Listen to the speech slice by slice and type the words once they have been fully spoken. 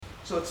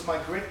So it's my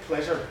great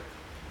pleasure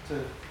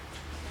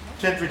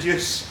to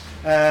introduce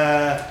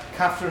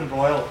Catherine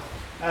Boyle.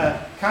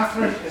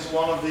 Catherine is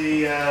one of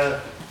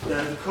the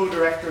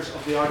co-directors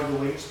of the Out of the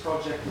Wings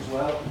project as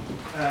well.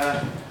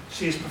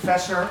 She's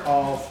Professor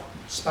of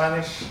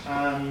Spanish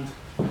and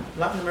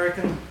Latin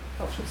American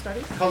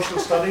Cultural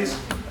Studies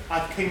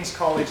at King's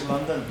College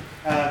London.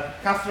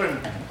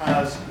 Catherine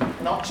has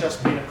not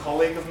just been a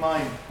colleague of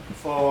mine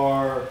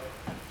for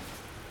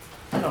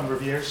a number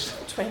of years.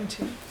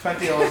 20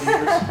 odd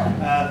years,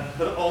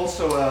 but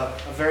also a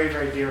very,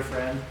 very dear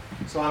friend.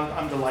 So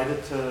I'm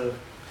delighted to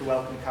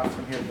welcome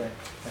Catherine here today.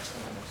 Next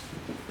one,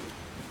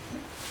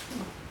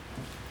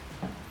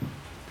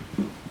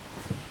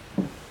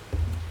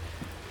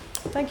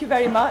 Thank you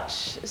very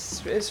much.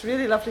 It's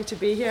really lovely to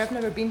be here. I've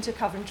never been to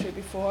Coventry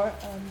before,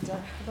 and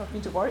I've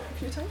been to Warwick a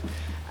few times.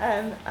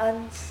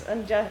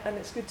 And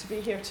it's good to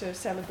be here to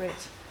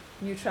celebrate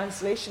new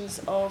translations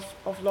of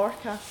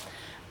Lorca.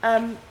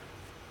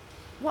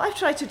 What I've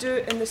tried to do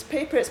in this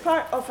paper, it's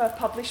part of a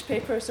published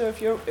paper, so if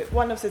you're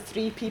one of the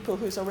 3 people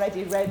who's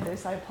already read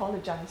this, I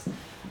apologise.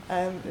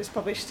 It's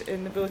published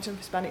in the Bulletin of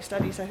Hispanic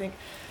Studies, I think.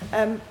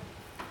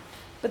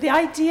 But the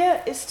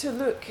idea is to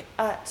look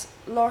at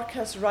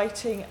Lorca's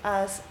writing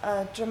as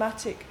a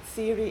dramatic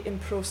theory in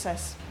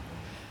process.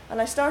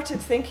 And I started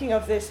thinking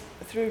of this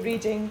through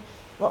reading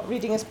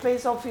his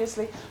plays,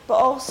 obviously, but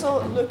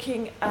also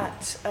looking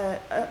at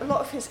a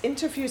lot of his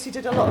interviews. He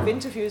did a lot of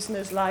interviews in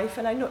his life,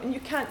 and you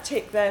can't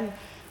take them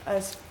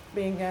as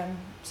being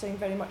saying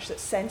very much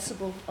that's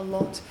sensible a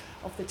lot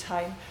of the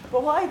time.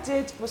 But what I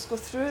did was go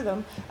through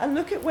them and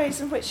look at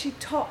ways in which he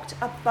talked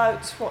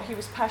about what he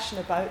was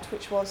passionate about,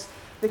 which was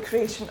the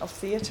creation of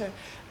theatre.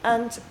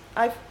 And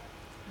I've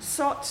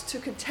sought to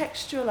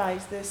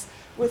contextualise this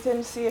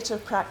within theatre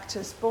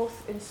practice,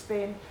 both in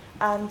Spain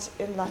and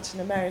in Latin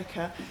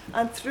America.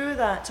 And through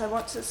that, I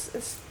want to,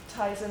 this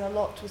ties in a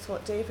lot with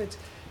what David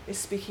is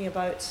speaking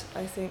about,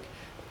 I think,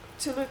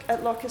 to look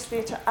at Lorca's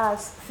theatre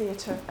as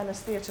theatre and as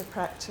theatre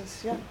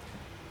practice. Yeah.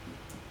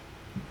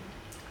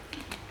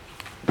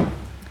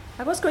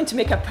 I was going to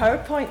make a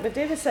PowerPoint, but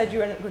David said you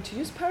weren't going to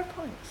use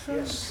PowerPoint. So,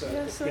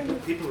 yes,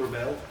 people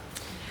rebelled.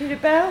 He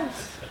rebelled.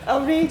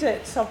 I'll read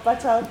it,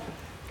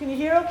 can you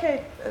hear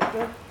okay?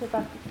 Go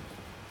back.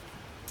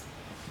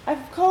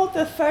 I've called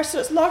the first, so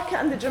it's Lorca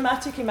and the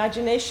Dramatic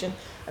Imagination,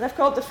 and I've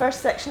called the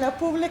first section El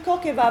Público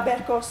que va a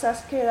ver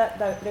cosas queda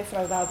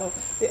defraudado.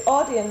 The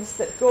audience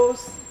that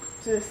goes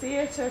to the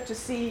theatre to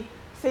see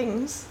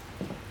things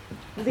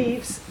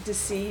leaves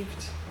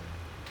deceived.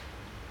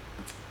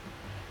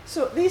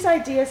 So these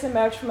ideas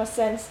emerge from a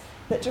sense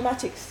that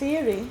dramatic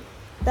theory,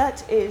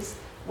 that is,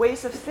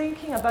 ways of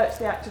thinking about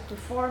the act of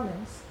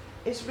performance,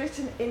 is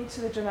written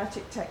into the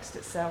dramatic text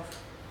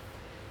itself.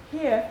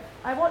 Here,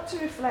 I want to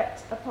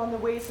reflect upon the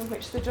ways in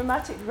which the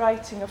dramatic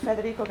writing of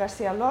Federico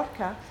García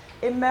Lorca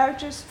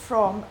emerges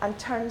from and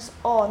turns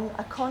on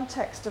a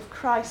context of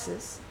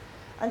crisis,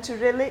 and to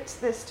relate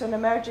this to an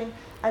emerging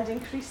and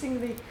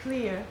increasingly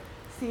clear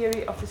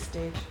theory of the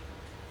stage.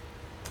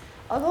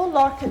 Although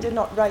Lorca did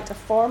not write a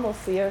formal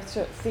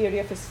theory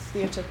of his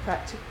theatre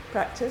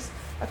practice,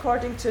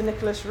 according to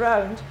Nicholas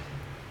Round,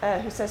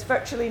 who says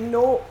virtually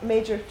no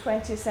major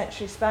 20th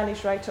century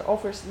Spanish writer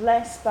offers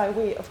less by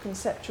way of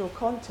conceptual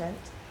content,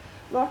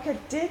 Lorca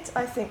did,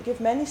 I think, give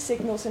many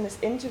signals in his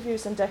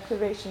interviews and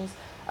declarations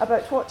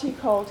about what he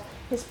called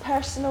his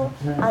personal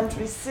and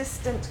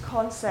resistant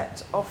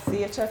concept of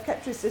theatre. I've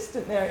kept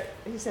resistant there,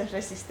 he says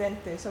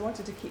resistente, so I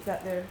wanted to keep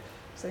that there,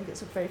 so I think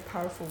it's a very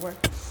powerful word.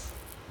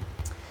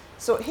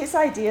 So his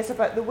ideas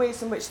about the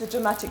ways in which the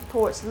dramatic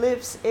poet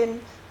lives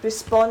in,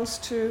 responds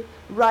to,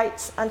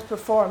 writes and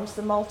performs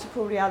the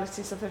multiple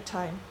realities of their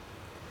time.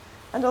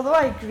 And although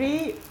I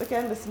agree,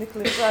 again with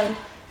Nicholas Round,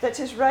 that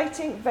his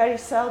writing very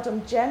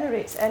seldom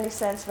generates any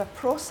sense of a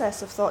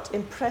process of thought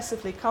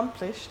impressively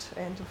accomplished,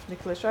 end of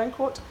Nicholas Round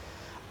quote,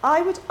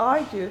 I would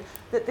argue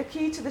that the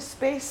key to the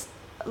space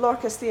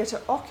Lorca's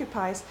theatre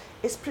occupies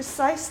is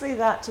precisely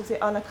that of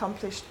the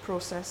unaccomplished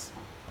process.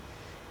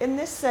 In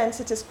this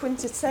sense, it is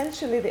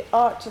quintessentially the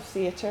art of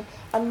theatre,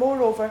 and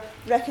moreover,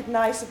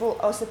 recognisable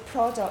as a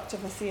product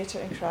of a theatre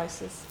in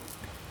crisis.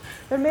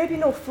 There may be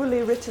no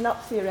fully written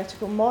up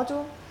theoretical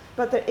model,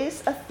 but there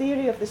is a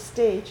theory of the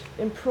stage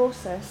in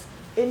process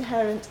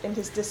inherent in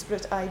his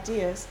disparate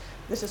ideas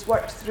that is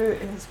worked through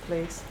in his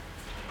plays.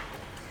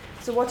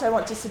 So what I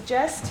want to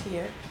suggest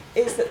here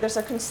is that there's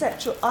a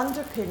conceptual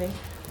underpinning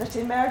that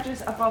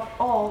emerges above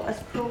all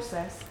as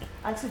process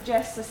and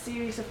suggests a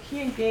series of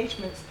key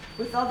engagements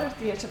with other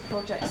theatre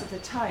projects of the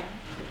time.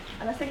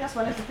 And I think that's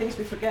one of the things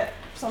we forget,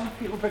 some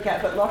people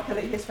forget about Lorca,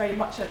 that he is very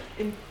much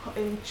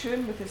in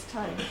tune with his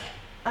time.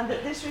 And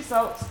that this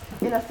results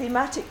in a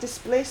thematic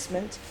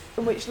displacement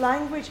in which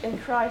language in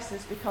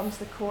crisis becomes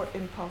the core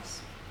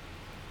impulse.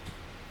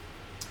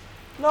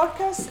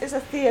 Lorca's is a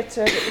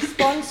theatre that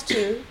responds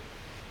to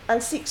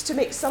and seeks to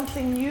make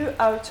something new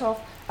out of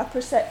a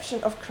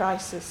perception of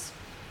crisis.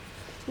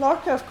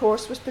 Lorca, of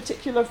course, was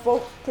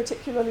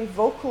particularly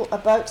vocal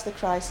about the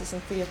crisis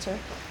in theatre,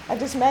 and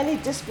his many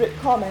disparate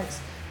comments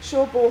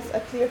show both a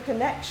clear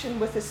connection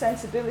with the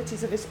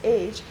sensibilities of his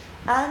age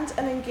and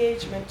an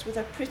engagement with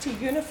a pretty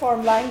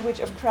uniform language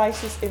of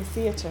crisis in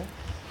theatre,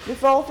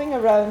 revolving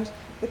around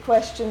the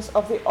questions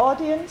of the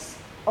audience,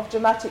 of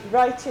dramatic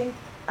writing,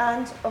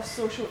 and of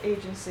social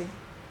agency.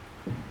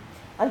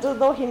 And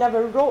although he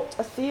never wrote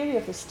a theory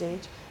of the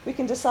stage, we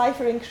can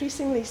decipher an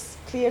increasingly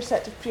clear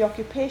set of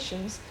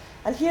preoccupations.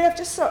 And here I've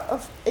just sort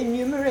of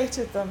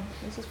enumerated them.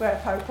 This is where a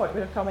PowerPoint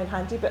would have come in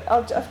handy, but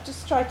I've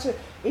just tried to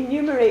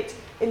enumerate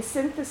in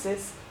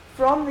synthesis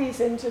from these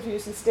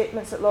interviews and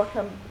statements that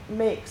Lorca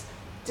makes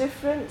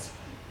different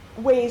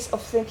ways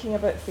of thinking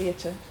about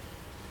theatre.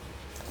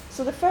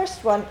 So the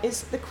first one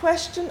is the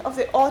question of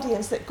the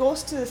audience that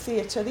goes to the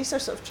theatre. These are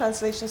sort of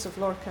translations of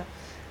Lorca,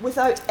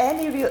 without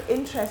any real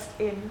interest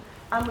in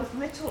and with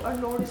little or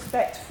no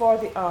respect for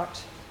the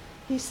art.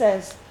 He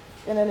says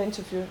in an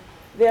interview,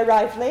 they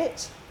arrive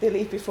late, they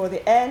leave before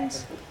the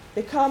end,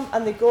 they come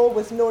and they go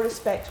with no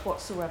respect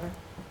whatsoever.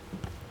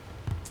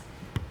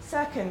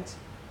 Second,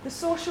 the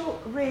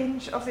social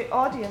range of the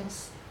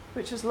audience,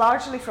 which was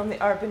largely from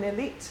the urban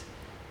elite,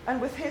 and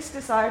with his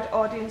desired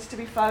audience to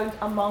be found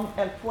among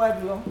el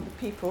pueblo, the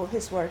people,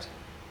 his word.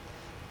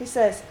 He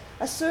says,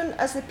 as soon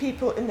as the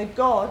people in the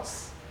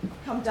gods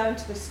come down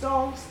to the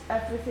stalls,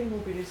 everything will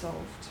be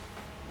resolved.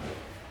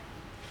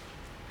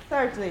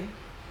 Thirdly,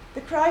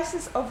 the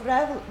crisis of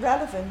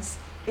relevance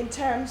in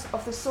terms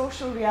of the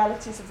social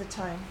realities of the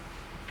time.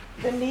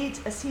 The need,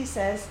 as he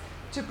says,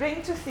 to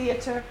bring to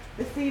theatre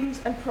the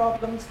themes and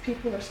problems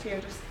people are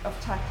scared of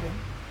tackling.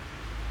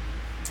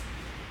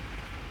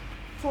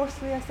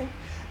 Fourthly, I think,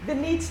 the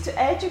need to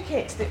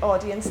educate the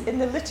audience in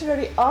the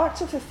literary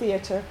art of the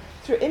theatre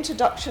through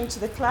introduction to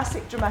the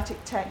classic dramatic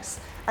texts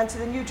and to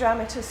the new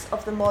dramatists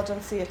of the modern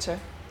theatre.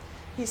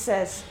 He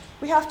says,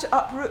 we have to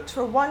uproot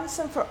for once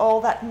and for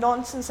all that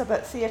nonsense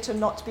about theatre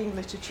not being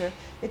literature.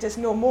 It is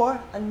no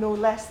more and no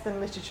less than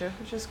literature,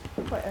 which is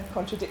quite a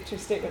contradictory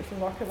statement from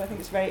Lorca, but I think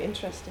it's very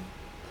interesting.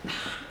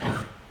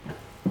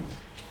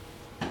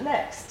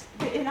 Next,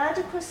 the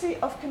inadequacy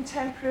of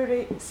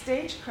contemporary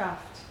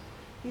stagecraft.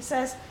 He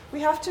says, we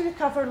have to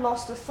recover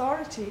lost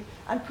authority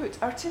and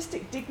put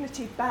artistic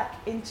dignity back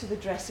into the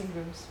dressing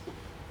rooms.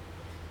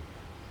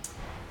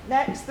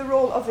 Next, the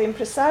role of the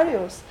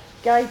impresarios,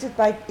 guided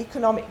by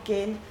economic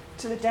gain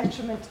to the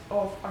detriment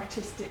of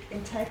artistic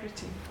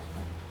integrity.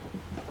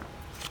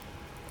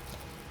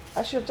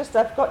 Actually,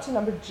 I've got to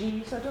number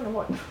G, so I don't know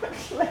what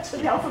letter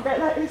of the alphabet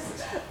that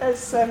is.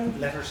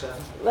 Letter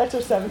 7.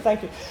 Letter 7,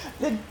 thank you.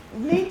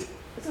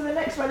 So the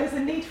next one is the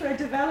need for a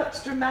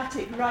developed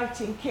dramatic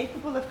writing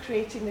capable of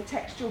creating the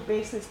textual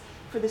basis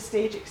for the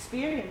stage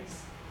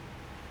experience.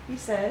 He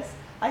says,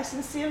 I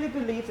sincerely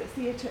believe that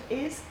theatre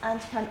is and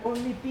can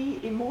only be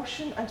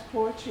emotion and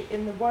poetry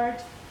in the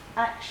word,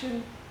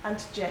 action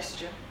and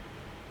gesture.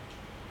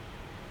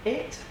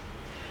 8.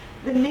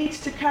 The need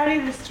to carry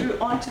this through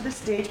onto the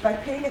stage by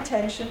paying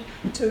attention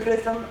to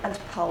rhythm and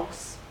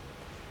pulse.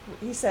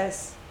 He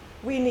says,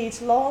 we need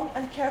long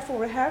and careful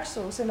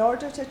rehearsals in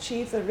order to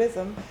achieve the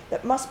rhythm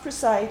that must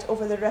preside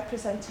over the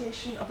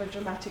representation of a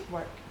dramatic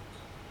work.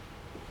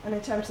 And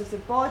in terms of the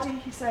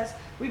body, he says,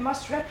 we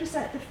must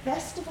represent the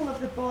festival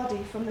of the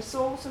body from the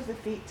soles of the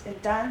feet in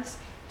dance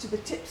to the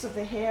tips of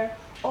the hair,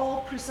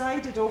 all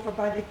presided over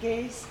by the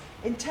gaze,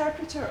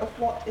 interpreter of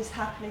what is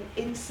happening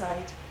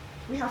inside.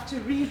 We have to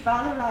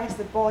revalorize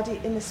the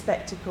body in the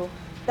spectacle.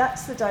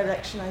 That's the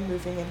direction I'm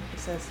moving in, he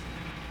says.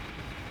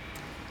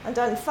 And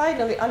then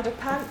finally,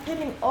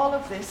 underpinning all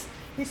of this,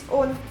 his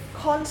own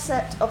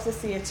concept of the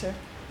theatre,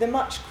 the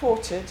much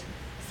quoted,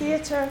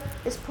 theatre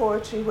is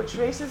poetry which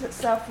raises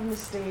itself from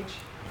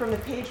the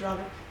page,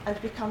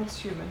 and becomes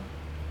human.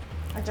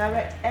 A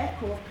direct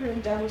echo of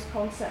Pirandello's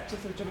concept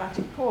of the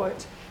dramatic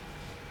poet,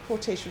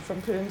 quotation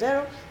from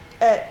Pirandello,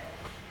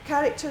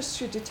 characters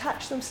should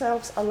detach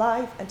themselves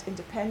alive and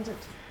independent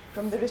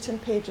from the written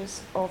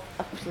pages of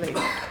a play.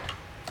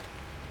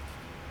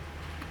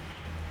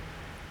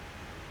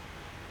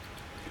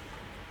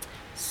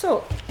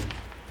 So,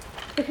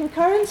 the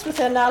concurrence with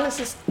the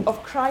analysis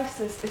of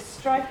crisis is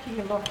striking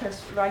in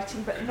Lorca's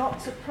writing, but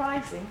not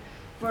surprising,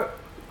 for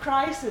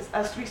crisis,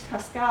 as Ruiz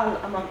Pascal,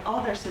 among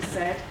others, has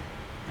said,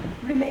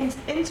 remains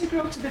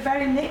integral to the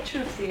very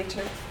nature of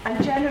theatre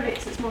and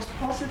generates its most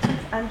positive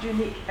and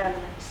unique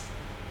elements.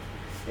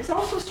 It's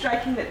also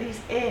striking that these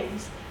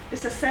aims,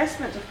 this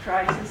assessment of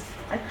crisis,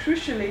 and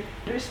crucially,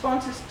 the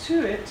responses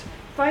to it,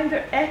 find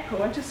their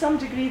echo and to some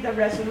degree their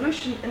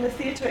resolution in the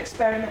theatre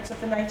experiments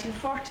of the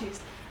 1940s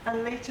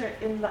and later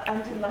in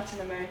Latin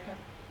America.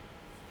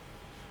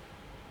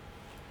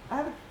 I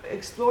haven't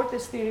explored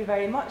this theory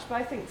very much, but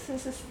I think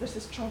since there's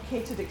this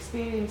truncated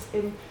experience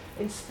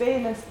in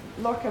Spain, and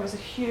Lorca was a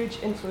huge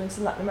influence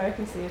in Latin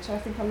American theatre, I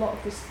think a lot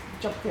of this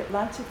jumped the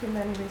Atlantic in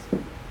many ways.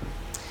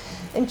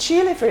 In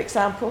Chile, for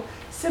example,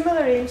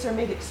 similar aims are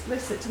made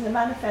explicit in the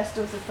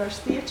manifesto of the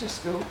first theatre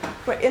school,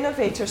 where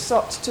innovators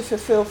sought to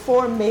fulfil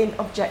 4 main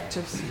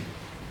objectives.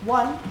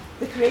 1,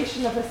 the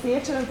creation of a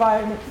theatre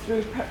environment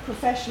through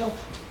professional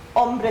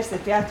hombres de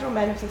teatro,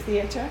 men of the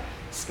theatre,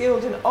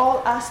 skilled in all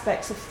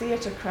aspects of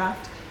theatre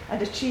craft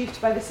and achieved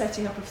by the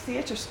setting up of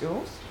theatre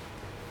schools.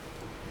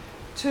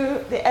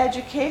 2, the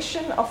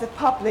education of the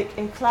public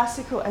in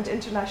classical and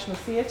international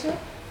theatre,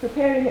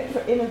 preparing it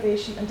for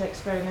innovation and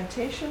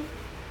experimentation.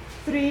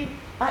 3,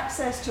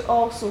 access to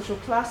all social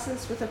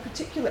classes, with a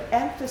particular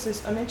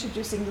emphasis on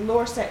introducing the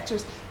lower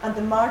sectors and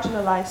the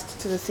marginalised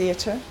to the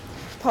theatre,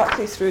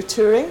 partly through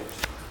touring.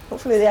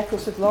 Hopefully the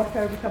echoes with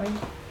Lorca are becoming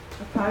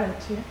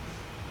apparent here.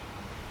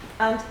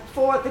 And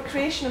 4, the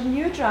creation of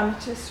new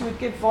dramatists who would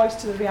give voice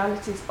to the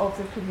realities of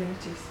their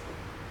communities.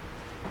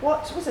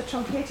 What was a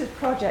truncated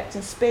project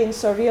in Spain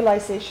saw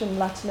realisation in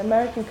Latin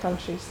American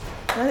countries.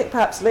 And I think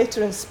perhaps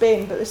later in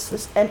Spain, but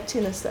this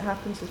emptiness that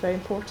happens is very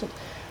important.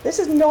 This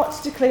is not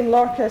to claim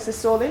Lorca as the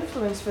sole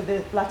influence for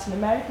the Latin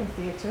American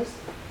theatres,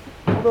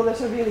 although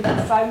there's a really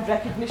profound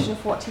recognition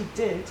of what he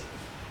did.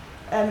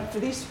 For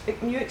these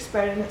new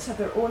experiments have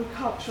their own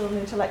cultural and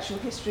intellectual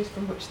histories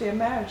from which they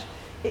emerge.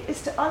 It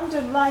is to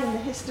underline the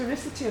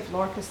historicity of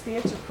Lorca's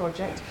theatre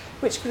project,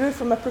 which grew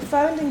from a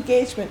profound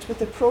engagement with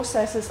the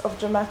processes of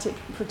dramatic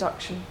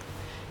production.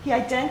 He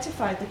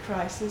identified the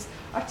crisis,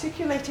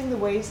 articulating the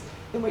ways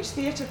in which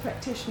theatre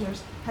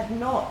practitioners had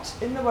not,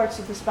 in the words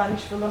of the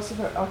Spanish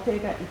philosopher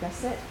Ortega y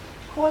Gasset,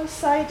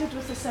 coincided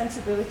with the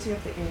sensibility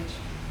of the age.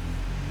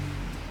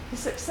 His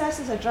success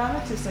as a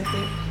dramatist, I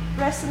think,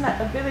 rests in that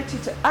ability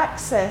to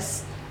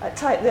access at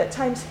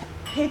times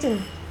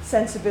hidden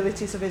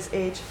sensibilities of his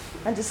age,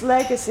 and his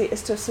legacy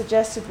is to have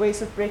suggested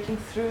ways of breaking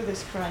through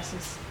this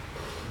crisis.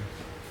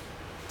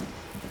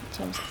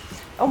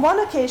 On one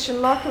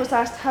occasion, Lorca was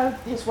asked how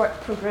his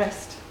work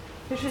progressed.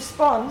 His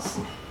response,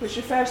 which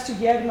refers to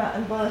Yerma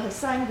and Boyle his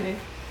Sangre,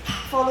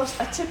 follows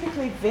a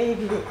typically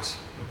vague route.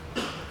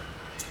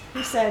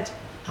 He said,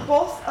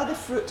 "Both are the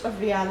fruit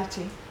of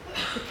reality.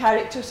 The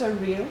characters are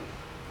real.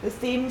 The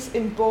themes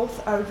in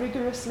both are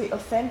rigorously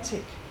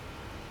authentic.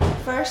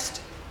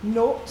 First,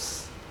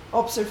 notes,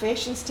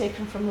 observations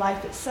taken from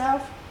life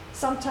itself,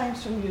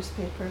 sometimes from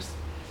newspapers.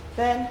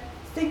 Then,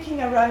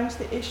 thinking around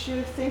the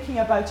issue, thinking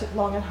about it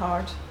long and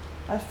hard.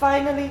 And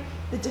finally,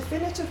 the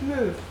definitive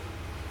move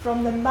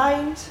from the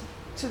mind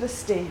to the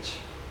stage.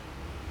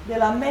 De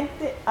la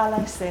mente a la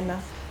escena."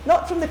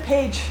 Not from the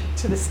page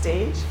to the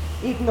stage,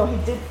 even though he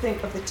did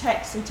think of the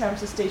text in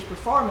terms of stage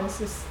performance,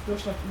 this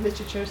notion of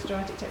literature,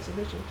 dramatic text of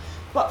literature,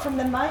 but from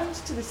the mind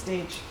to the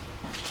stage.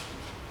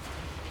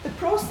 The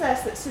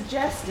process that's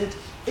suggested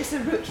is the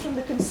route from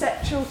the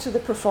conceptual to the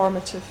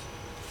performative.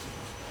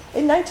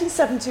 In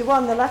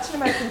 1971, the Latin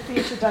American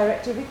theatre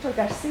director Victor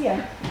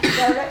Garcia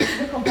directed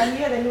the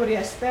Compañía de Nuria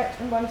Espert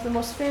in one of the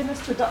most famous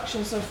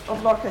productions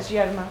of Lorca's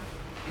Yerma.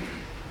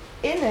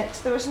 In it,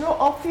 there was no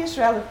obvious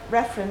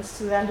reference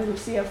to the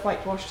Andalusia of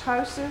whitewashed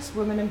houses,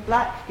 women in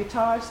black,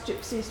 guitars,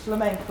 gypsies,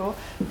 flamenco.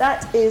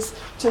 That is,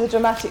 to the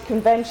dramatic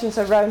conventions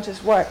around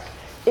his work.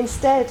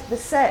 Instead, the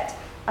set,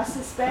 a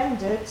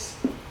suspended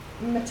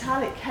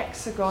metallic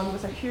hexagon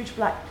with a huge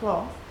black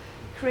cloth,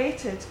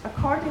 created,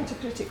 according to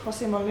critic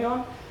José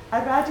Monleón,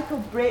 a radical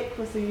break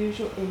with the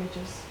usual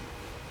images.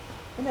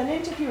 In an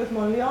interview with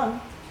Monleón,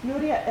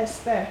 Nuria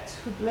Espert,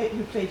 who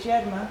played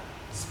Yerma,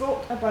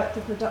 spoke about the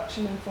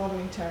production in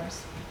following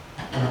terms.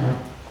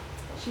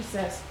 She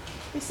says,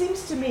 "It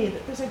seems to me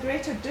that there's a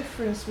greater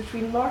difference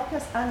between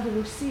Lorca's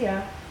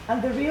Andalusia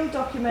and the real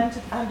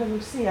documented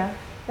Andalusia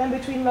than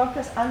between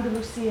Lorca's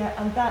Andalusia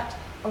and that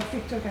of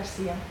Victor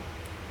Garcia.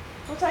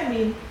 What I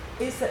mean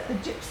is that the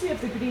gypsy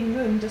of the Green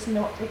Moon does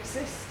not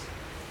exist.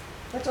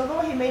 That although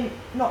he may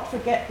not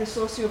forget the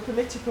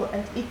socio-political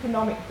and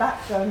economic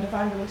background of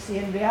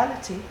Andalusian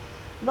reality,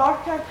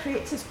 Lorca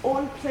creates his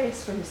own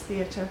place for his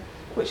theatre,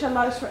 which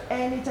allows for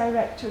any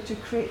director to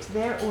create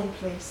their own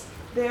place,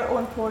 their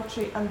own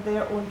poetry and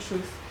their own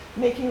truth,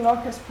 making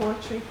Lorca's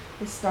poetry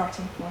his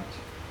starting point.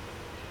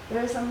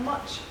 There is a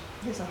much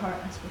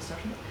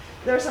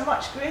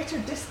greater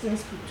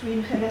distance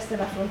between Jerez de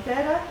la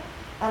Frontera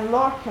and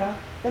Lorca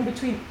than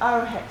between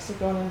our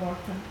hexagon and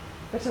Lorca.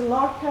 But in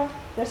Lorca,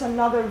 there's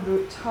another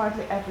route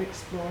hardly ever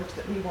explored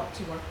that we want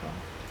to work on."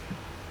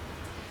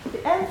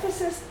 The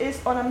emphasis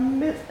is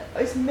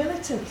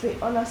militantly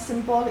on a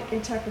symbolic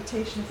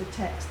interpretation of the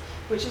text,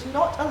 which is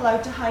not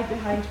allowed to hide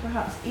behind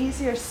perhaps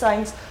easier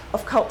signs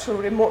of cultural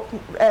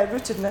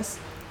rootedness,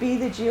 be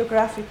they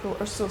geographical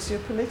or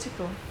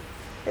socio-political.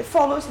 It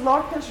follows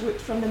Lorca's route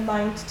from the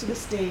mind to the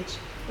stage,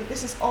 but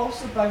this is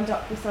also bound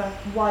up with a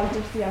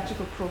wider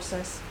theatrical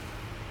process.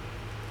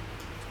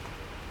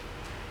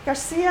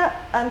 Garcia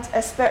and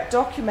Espert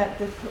document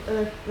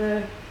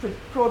the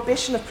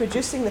prohibition of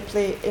producing the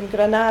play in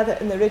Granada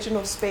in the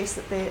original space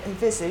that they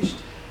envisaged,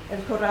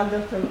 in Corral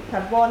del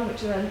Carbón,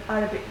 which is an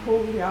Arabic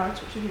coal yard,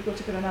 which if you go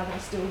to Granada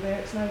is still there.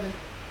 It's now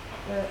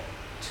the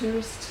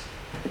tourist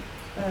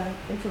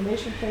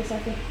information place, I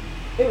think.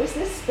 It was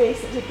this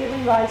space that had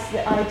given rise to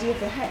the idea of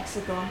the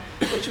hexagon,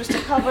 which was to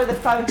cover the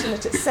fountain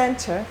at its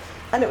centre,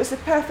 and it was the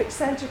perfect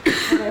centrepiece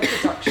for their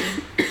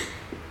production,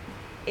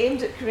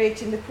 aimed at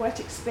creating the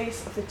poetic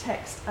space of the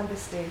text and the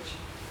stage.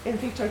 In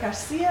Victor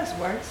Garcia's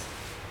words,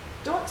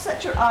 "Don't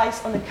set your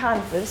eyes on the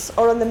canvas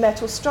or on the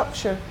metal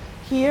structure.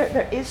 Here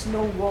there is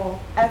no wall.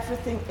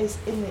 Everything is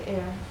in the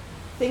air."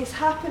 Things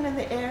happen in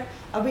the air,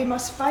 and we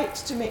must fight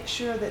to make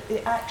sure that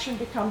the action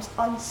becomes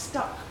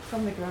unstuck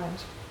from the ground.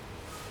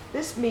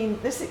 This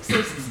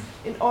exists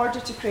in order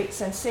to create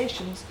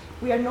sensations.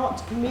 We are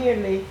not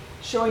merely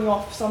showing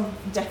off some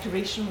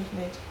decoration we've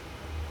made.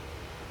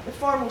 The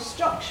formal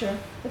structure,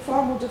 the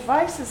formal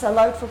devices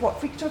allowed for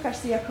what Victor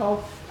Garcia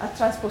called a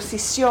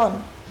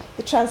transposición,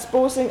 the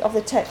transposing of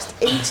the text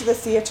into the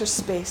theatre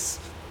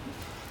space.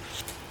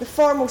 The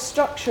formal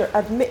structure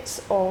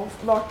admits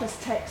of Lorca's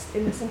text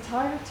in its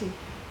entirety.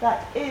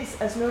 That is,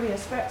 as Nuria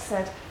Spert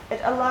said,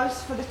 it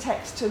allows for the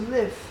text to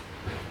live.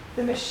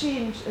 The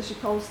machine, as she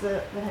calls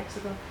the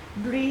hexagon,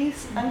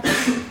 breathes and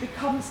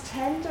becomes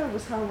tender,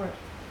 was her word.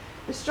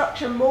 The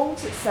structure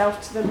molds itself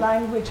to the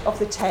language of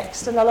the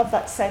text, and I love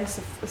that sense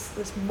of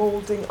this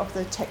moulding of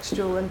the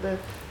textual and the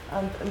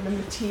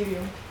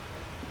material.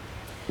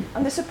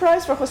 And the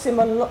surprise for José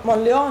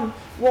Monleón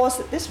was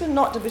that this was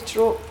not a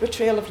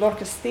betrayal of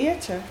Lorca's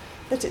theatre,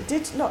 that it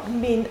did not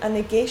mean a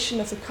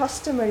negation of the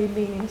customary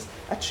meanings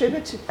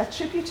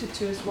attributed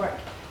to his work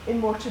in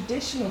more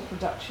traditional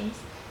productions,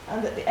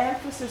 and that the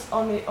emphasis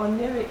on the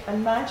oniric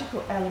and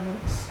magical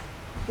elements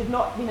did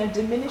not mean a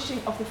diminishing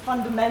of the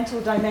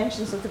fundamental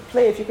dimensions of the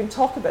play, if you can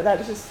talk about that.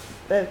 This is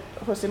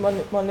José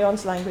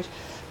Monleón's language.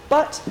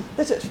 But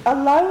that it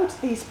allowed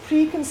these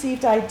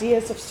preconceived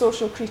ideas of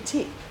social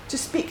critique to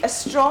speak as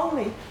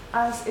strongly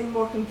as in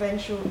more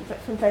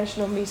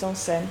conventional mise en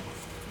scène.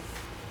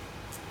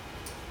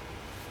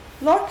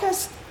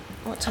 Lorca's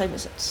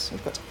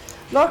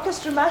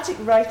dramatic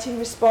writing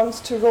responds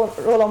to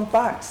Roland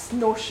Barthes'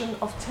 notion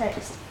of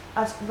text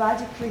as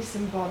radically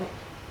symbolic.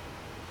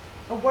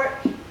 A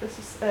work, this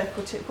is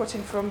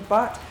quoting from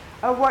Barthes,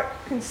 a work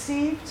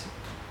conceived,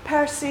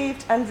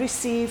 perceived and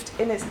received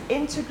in its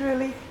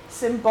integrally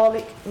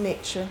symbolic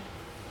nature.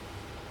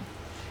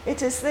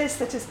 It is this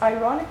that is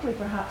ironically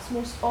perhaps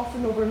most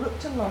often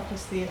overlooked in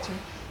Lorca's theatre,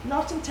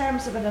 not in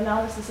terms of an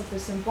analysis of the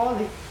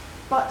symbolic,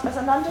 but as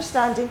an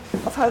understanding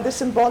of how the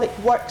symbolic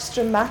works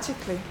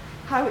dramatically,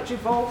 how it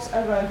revolves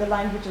around the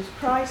language of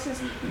crisis,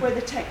 where the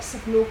texts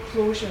have no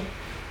closure.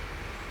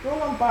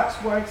 Roland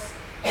Barthes' words,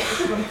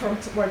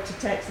 from word to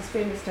text, his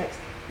famous text,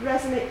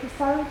 resonate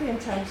profoundly in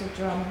terms of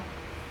drama.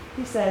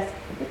 He says,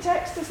 the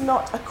text is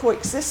not a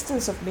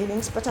coexistence of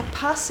meanings, but a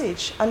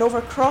passage, an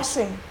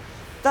overcrossing.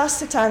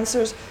 Thus it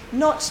answers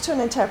not to an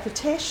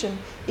interpretation,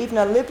 even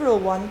a liberal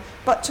one,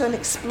 but to an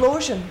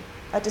explosion,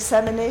 a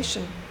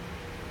dissemination.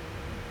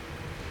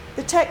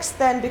 The text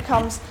then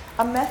becomes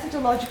a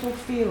methodological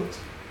field,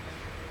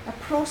 a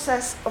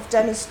process of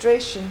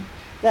demonstration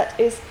that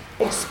is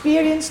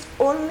experienced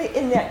only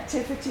in the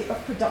activity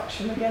of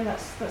production. Again,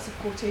 that's a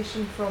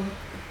quotation from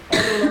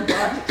Roland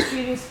Barthes,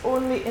 experienced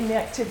only in the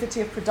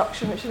activity of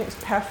production, which I think is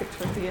perfect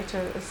for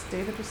theatre, as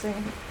David was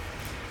saying.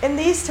 In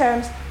these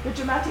terms, the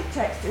dramatic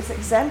text is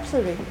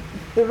exemplary.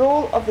 The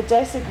role of the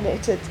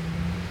designated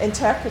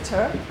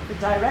interpreter, the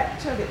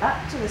director, the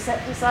actor, the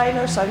set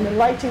designer, sound and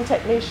lighting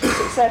technicians,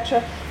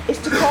 etc., is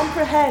to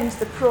comprehend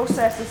the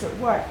processes at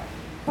work,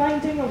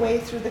 finding a way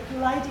through the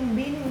colliding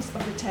meanings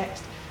of the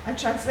text and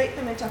translate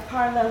them into a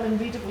parallel and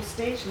readable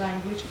stage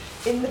language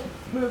in the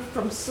move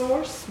from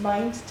source,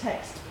 mind,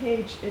 text,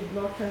 page, in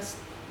Lorca's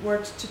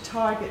words, to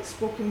target,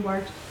 spoken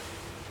word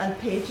and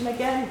page. And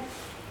again,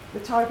 the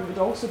target would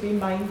also be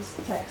mind,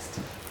 text,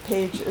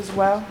 page as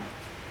well.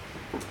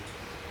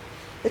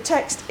 The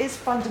text is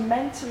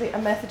fundamentally a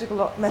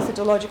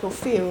methodological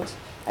field,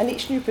 and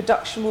each new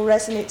production will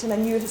resonate in a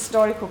new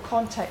historical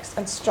context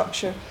and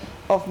structure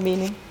of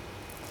meaning.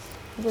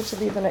 I'm going to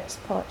leave the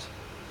next part.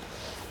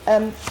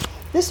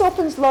 This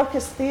opens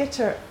Lorca's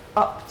theatre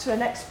up to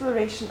an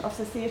exploration of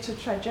the theatre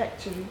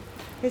trajectory,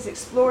 his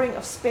exploring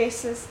of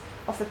spaces,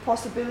 of the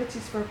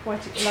possibilities for a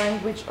poetic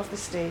language of the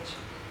stage,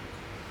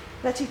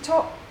 that he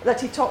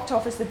talked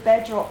of as the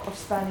bedrock of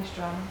Spanish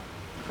drama.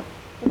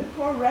 But the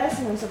core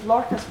resonance of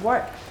Lorca's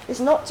work is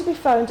not to be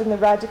found in the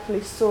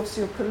radically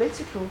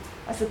socio-political,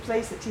 as the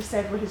plays that he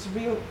said were his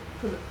real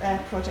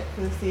project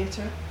for the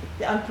theatre,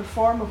 the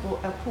unperformable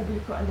El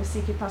Público and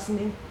Así que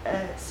pasan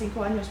 5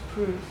 años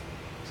prove.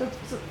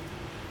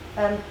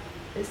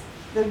 It's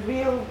the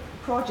real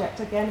project,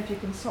 again, if you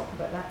can talk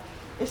about that,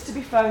 is to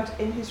be found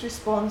in his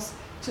response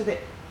to the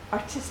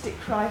artistic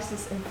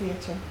crisis in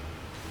theatre.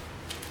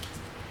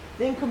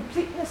 The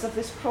incompleteness of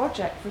this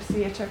project for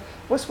theatre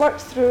was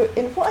worked through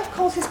in what I've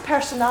called his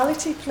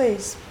personality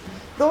plays,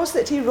 those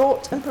that he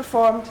wrote and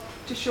performed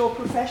to show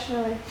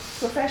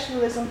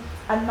professionalism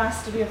and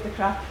mastery of the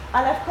craft.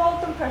 And I've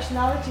called them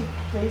personality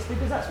plays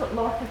because that's what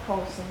Lorca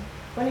calls them.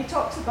 When he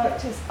talks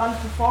about his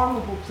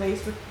unperformable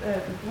plays, we're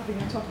going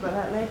to talk about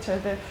that later,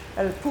 the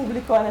El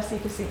Público and Así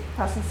que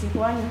pasan 5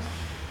 años,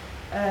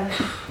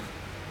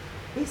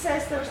 he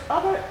says there's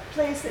other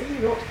plays that he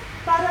wrote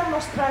para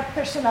mostrar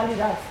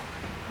personalidad.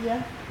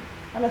 Yeah?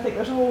 And I think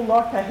there's a whole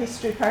Lorca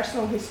history,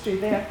 personal history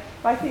there.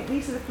 But I think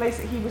these are the plays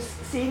that he was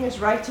seeing as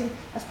writing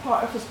as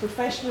part of his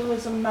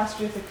professionalism,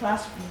 mastery of the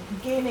class,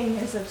 gaining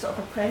his sort of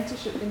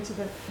apprenticeship into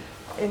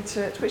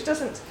it, which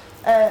doesn't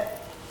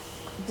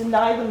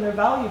deny them their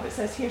value, but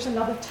says here's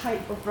another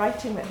type of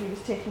writing that he was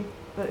taking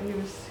that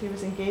he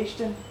was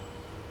engaged in.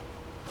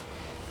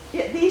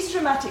 Yet these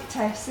dramatic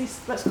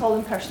texts, let's call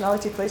them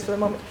personality plays for a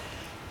moment,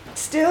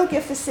 still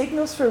give the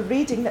signals for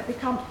reading that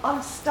become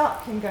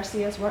unstuck in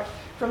Garcia's work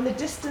from the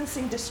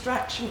distancing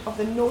distraction of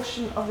the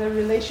notion of their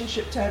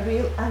relationship to a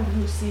real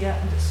Andalusia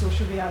and its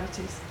social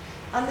realities.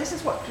 And this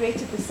is what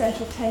created the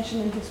central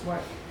tension in his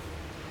work.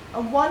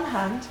 On one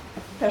hand,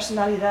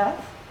 personalidad,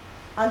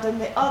 and on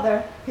the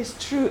other, his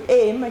true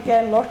aim,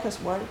 again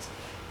Lorca's words,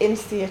 in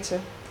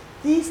theatre.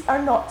 These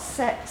are not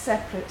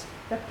separate,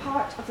 they're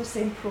part of the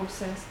same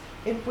process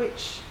in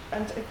which,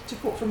 and to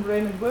quote from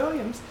Raymond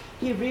Williams,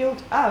 he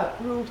ruled out,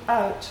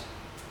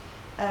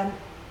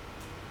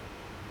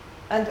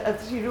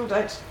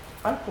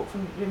 unquote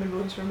from Raymond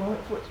Williams for a moment,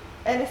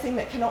 anything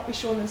that cannot be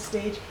shown on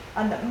stage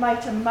and that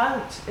might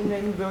amount, in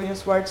Raymond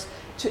Williams' words,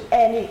 to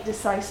any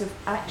decisive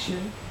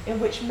action in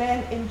which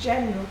men in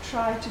general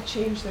try to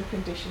change their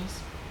conditions.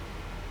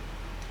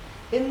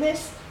 In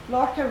this,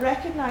 Lorca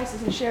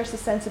recognises and shares the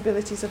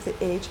sensibilities of the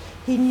age.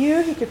 He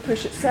knew he could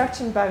push at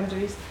certain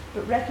boundaries,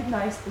 but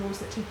recognised those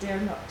that he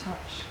dare not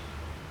touch.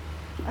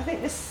 I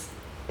think this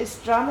is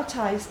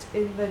dramatised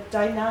in the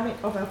dynamic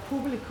of El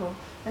Público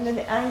and in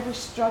the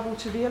anguished struggle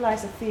to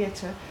realise a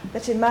theatre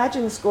that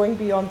imagines going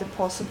beyond the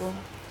possible.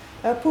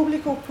 El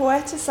Público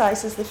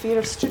poeticises the fear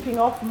of stripping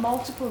off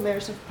multiple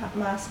layers of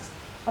masks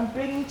and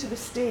bringing to the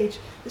stage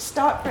the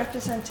stark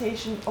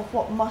representation of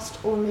what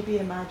must only be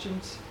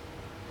imagined.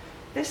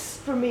 This,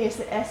 for me, is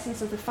the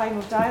essence of the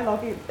final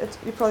dialogue. You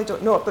probably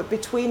don't know it, but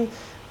between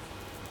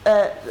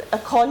a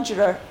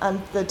conjurer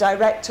and the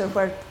director,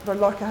 where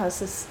Lorca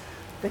has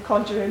the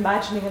conjurer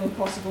imagining an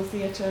impossible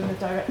theatre and the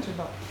director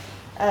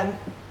not.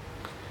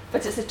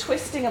 But it's a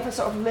twisting of a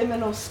sort of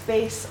liminal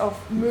space of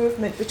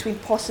movement between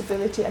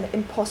possibility and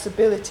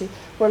impossibility,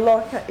 where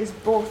Lorca is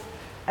both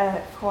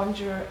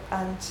conjurer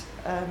and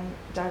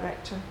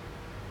director.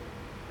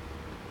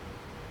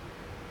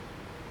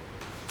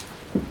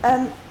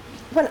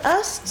 When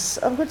asked,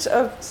 I'm going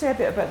to say a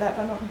bit about that,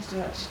 but I'm not going to do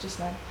that just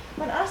now.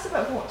 When asked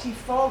about what he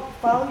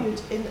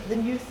valued in the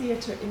new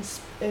theatre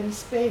in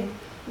Spain,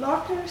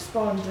 Lorca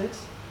responded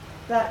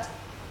that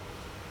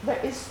there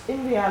is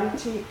in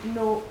reality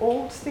no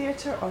old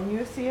theatre or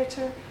new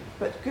theatre,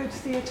 but good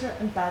theatre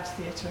and bad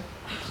theatre.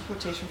 That's a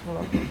quotation from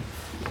Lorca.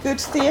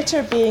 Good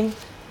theatre being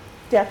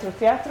teatro,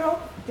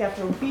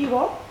 teatro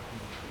vivo.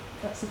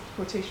 That's a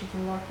quotation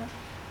from Lorca.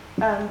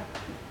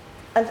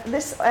 And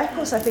this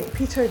echoes, I think,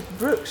 Peter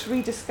Brook's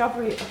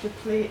rediscovery of the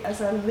play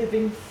as a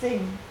living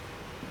thing.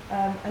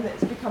 And it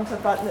becomes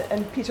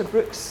and Peter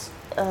Brook's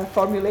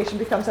formulation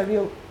becomes a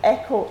real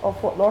echo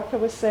of what Lorca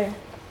was saying.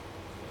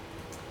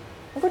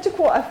 I'm going to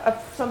quote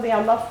something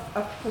I love,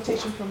 a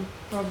quotation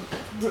from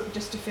Brooke,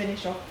 just to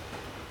finish off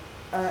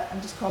and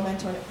just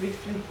comment on it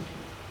briefly.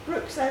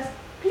 Brooke says,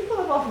 "People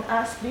have often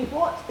asked me,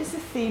 what is the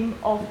theme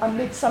of A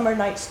Midsummer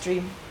Night's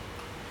Dream?"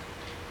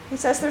 He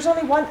says, "There's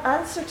only one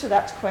answer to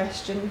that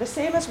question, the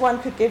same as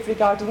one could give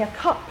regarding a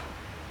cup.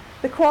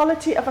 The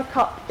quality of a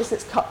cup is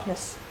its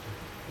cupness."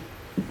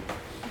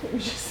 I think we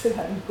should say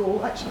that and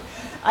go, actually.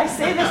 I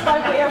say this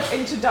by way of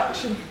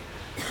introduction,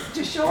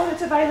 to show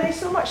that if I lay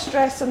so much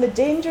stress on the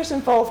dangers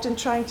involved in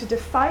trying to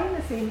define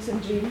the themes in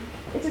Dream,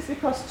 it is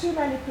because too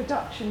many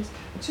productions,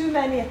 too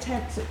many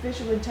attempts at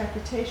visual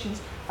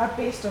interpretations are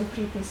based on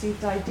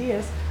preconceived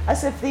ideas,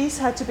 as if these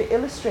had to be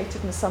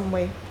illustrated in some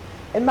way.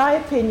 In my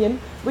opinion,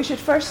 we should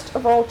first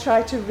of all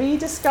try to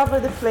rediscover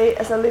the play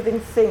as a living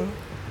thing.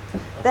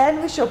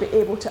 Then we shall be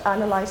able to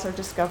analyse our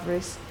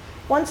discoveries.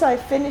 Once I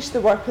have finished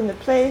the work on the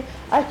play,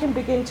 I can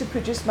begin to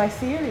produce my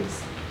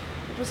theories.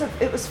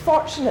 It was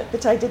fortunate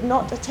that I did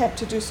not attempt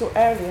to do so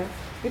earlier,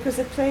 because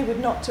the play would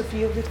not have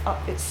yielded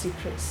up its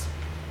secrets.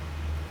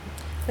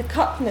 The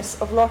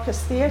cupness of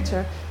Lorca's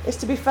theatre is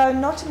to be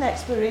found not in the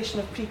exploration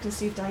of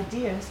preconceived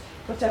ideas,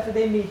 whatever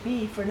they may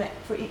be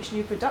for each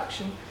new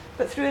production,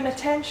 but through an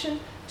attention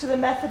to the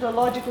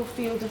methodological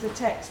field of the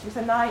text with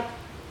an eye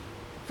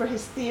for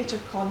his theatre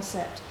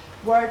concept: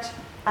 word,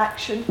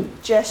 action,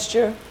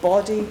 gesture,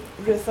 body,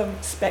 rhythm,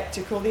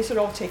 spectacle. These are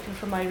all taken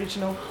from my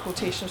original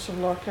quotations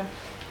from Lorca.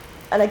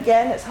 And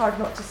again, it's hard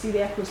not to see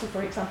the echoes of,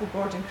 for example,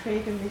 Gordon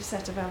Craig in these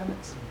set of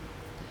elements.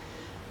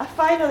 A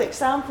final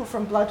example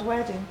from Blood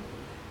Wedding.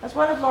 As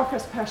one of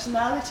Lorca's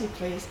personality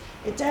plays,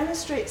 it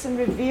demonstrates and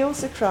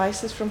reveals the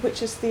crisis from which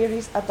his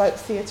theories about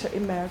theatre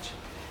emerge.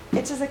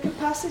 It is a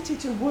capacity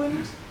to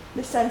wound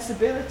the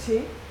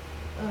sensibility,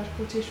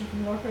 quotation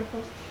from Lorca, of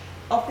course,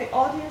 of the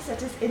audience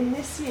that is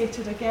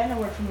initiated, again a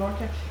word from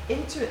Lorca,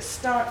 into its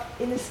stark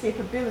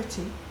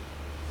inescapability,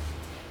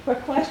 where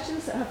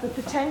questions that have the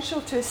potential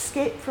to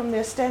escape from the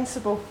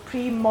ostensible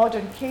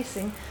pre-modern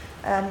casing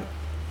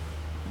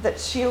that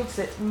shields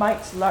it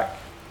might lurk.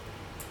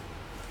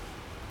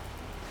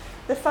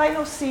 The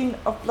final scene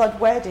of Blood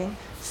Wedding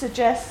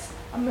suggests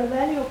a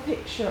millennial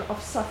picture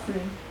of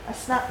suffering, a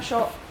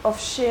snapshot of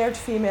shared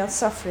female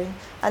suffering,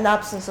 an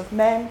absence of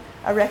men,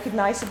 a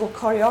recognisable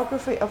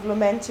choreography of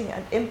lamenting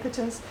and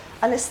impotence,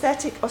 an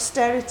aesthetic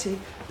austerity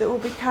that will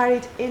be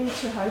carried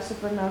into House of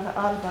Bernarda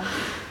Alba.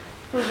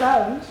 For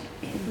Round,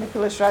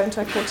 Nicholas Round,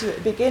 who I quoted at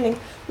the beginning,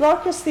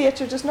 Lorca's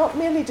theatre does not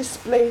merely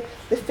display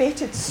the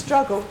fated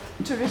struggle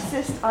to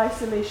resist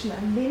isolation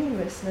and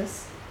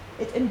meaninglessness,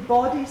 it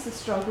embodies the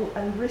struggle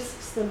and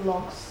risks the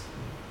loss.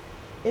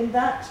 In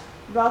that,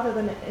 rather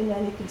than in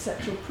any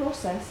conceptual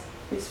process,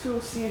 its full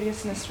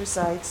seriousness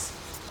resides.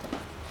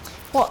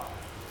 What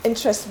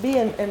interests me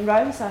in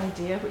Round's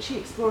idea, which he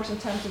explores in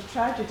terms of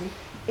tragedy,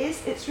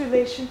 is its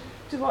relation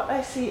to what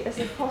I see as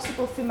a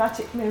possible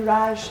thematic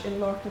mirage in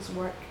Lorca's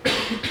work.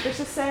 There's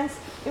a sense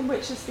in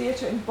which his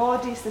theatre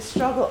embodies the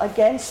struggle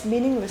against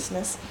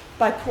meaninglessness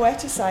by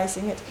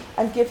poeticizing it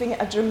and giving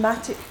it a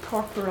dramatic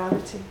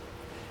corporality.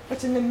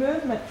 But in the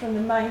movement from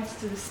the mind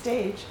to the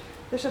stage,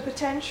 there's a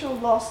potential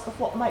loss of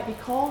what might be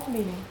called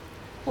meaning.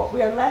 What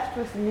we are left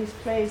with in these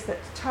plays that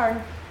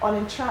turn on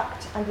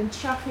entrapped and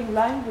entrapping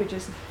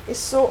languages is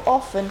so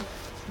often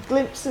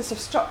glimpses of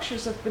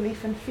structures of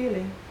belief and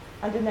feeling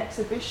and an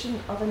exhibition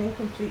of an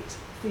incomplete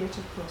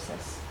theatre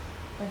process.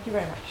 Thank you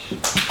very much.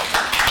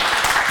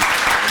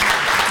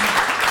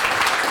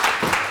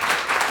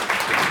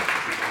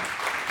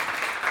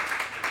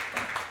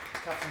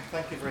 Catherine,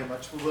 thank you very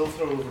much. We will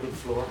throw over to the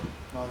floor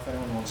now if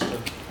anyone wants to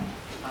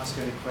ask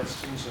any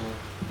questions or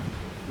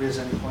raise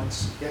any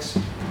points. Yes?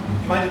 Do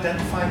you mind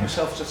identifying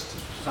yourself just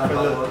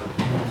Salvador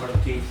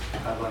Ortiz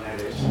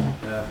Carboneres,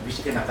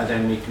 visiting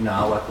academic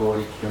now at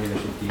Boyle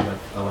University, but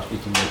I was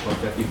teaching there for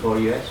 34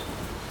 years.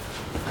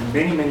 And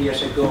many, many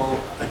years ago,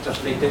 I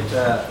translated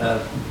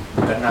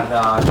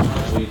Bernarda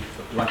with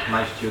one of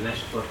my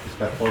students for his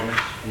performance.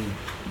 And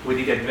we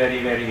did it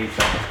very, very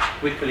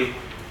quickly.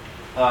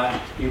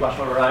 And it was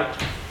all right,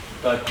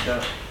 but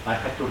I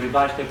had to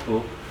revise the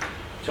book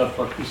just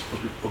for his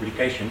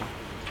publication.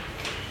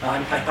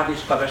 And I have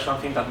discovered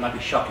something that might be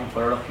shocking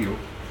for all of you.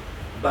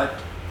 But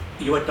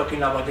you were talking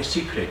about the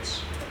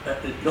secrets.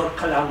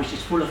 Lorca language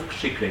is full of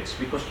secrets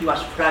because he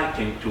was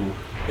frightened to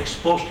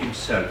expose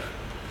himself.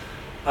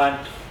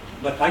 And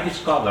what I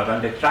discovered,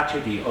 and the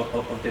tragedy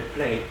of the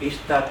play, is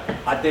that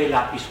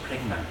Adela is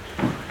pregnant.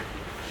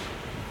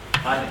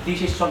 And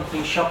this is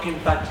something shocking,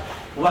 but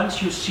once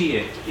you see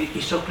it,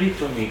 it's so clear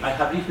to me. I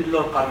have lived with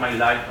Lorca all my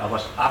life. I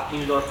was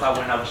acting Lorca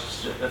when I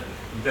was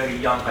very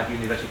young at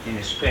university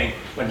in Spain,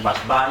 when it was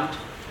banned.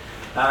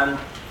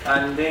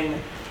 And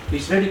then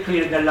it's very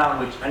clear in the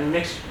language, and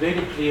makes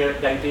very clear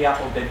the idea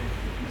of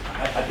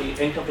at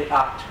the end of the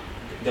act,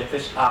 the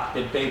first act,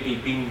 the baby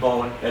being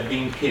born,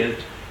 being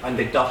killed, and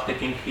the dove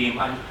taking him,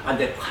 and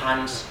the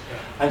hands.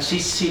 And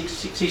she's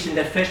in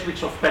the first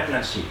weeks of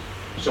pregnancy.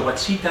 So what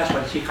she does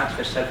when she hands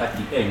herself at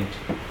the end,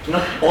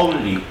 not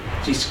only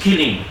she's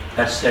killing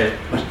herself,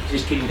 but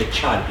she's killing the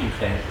child in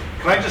her.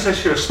 Can I just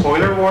issue a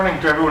spoiler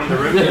warning to everyone in the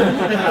room?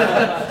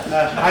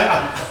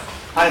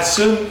 I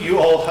assume you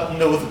all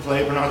know the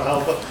play, Bernard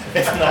Hall, but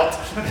if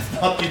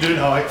not, you do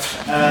now.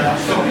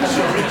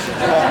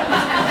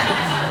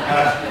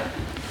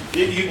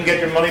 You can get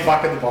your money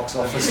back at the box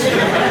office.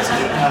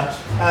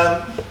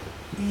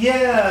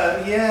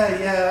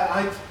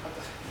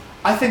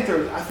 I think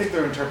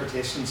they're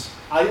interpretations.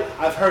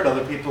 I've heard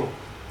other people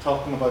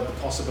talking about the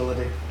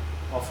possibility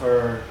of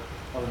her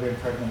being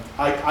pregnant.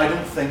 I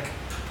don't think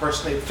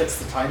personally it fits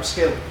the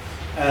timescale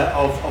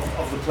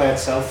of the play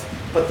itself,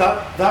 but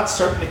that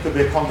certainly could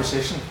be a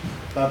conversation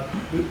that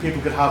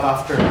people could have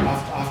after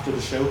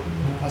the show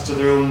as to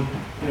their own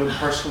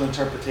personal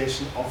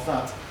interpretation of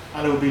that.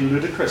 And it would be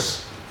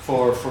ludicrous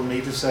for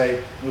me to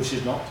say no,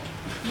 she's not.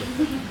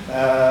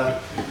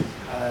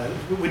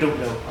 We don't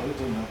know. I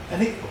don't know.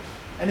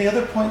 Any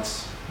other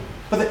points?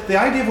 But the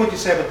idea of what you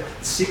say about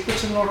the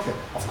secrets in Lorca,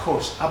 of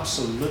course,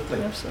 absolutely.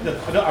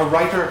 A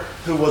writer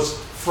who was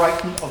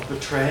frightened of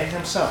betraying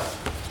himself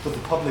with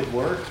the public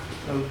word,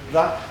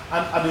 that,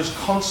 and who's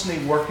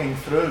constantly working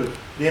through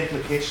the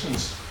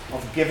implications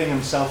of giving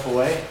himself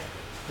away.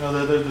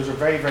 There's a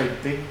very, very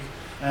big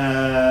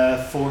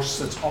force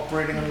that's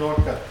operating in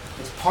Lorca.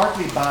 It's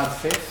partly bad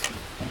faith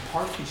and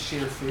partly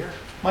sheer fear.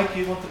 Mike,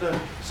 you wanted to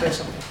say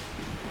something?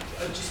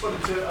 I just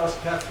wanted to ask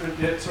Catherine,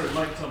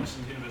 Mike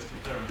Thompson, University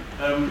of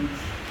Durham,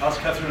 ask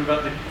Catherine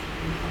about the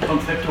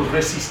concepto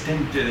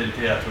resistente del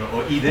teatro,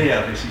 or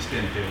idea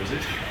resistente, was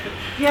it?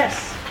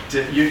 Yes.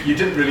 You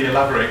didn't really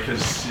elaborate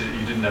because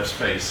you didn't have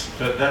space,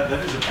 but that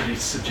is a pretty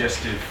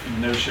suggestive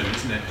notion,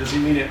 isn't it? Does he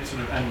mean it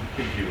sort of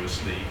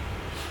ambiguously?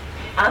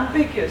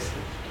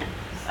 Ambiguously.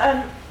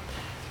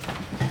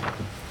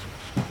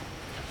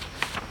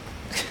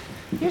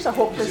 Here's a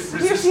hopeless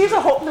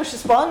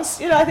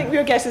response. I think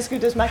your guess is as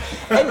good as mine.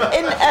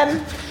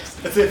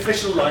 It's the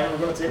official line we're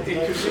going to take.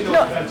 It could mean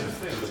all kinds of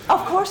things.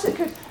 Of course it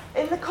could.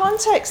 In the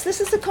context,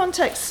 this is the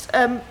context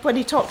when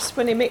he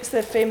makes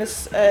the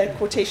famous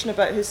quotation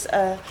about his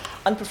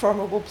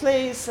unperformable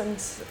plays and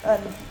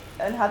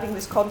having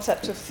this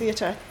concept of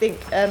theatre.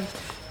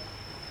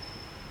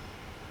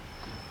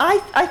 I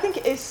think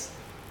it is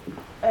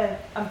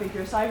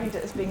ambiguous. I read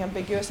it as being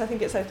ambiguous. I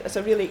think it's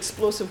a really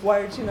explosive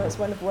word. It's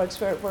one of the words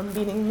where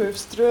meaning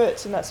moves through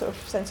it, in that sort of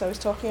sense I was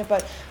talking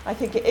about. I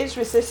think it is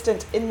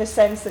resistant in the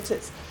sense that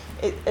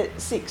it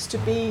seeks to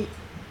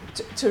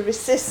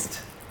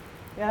resist.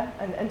 yeah,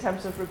 and in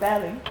terms of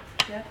rebelling,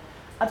 yeah.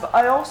 But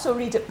I also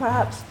read it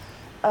perhaps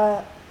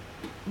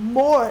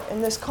more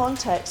in this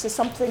context as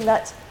something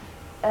that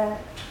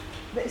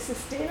is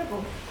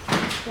sustainable,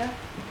 yeah,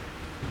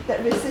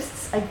 that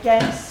resists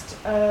against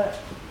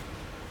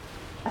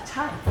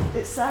attack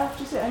itself.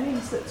 Do you see what I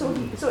mean?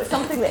 So it's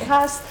something that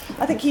has.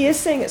 I think he is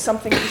saying it's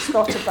something he's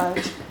thought about.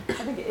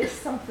 I think it is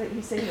something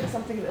he's saying it's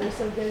something that there's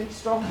a very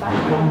strong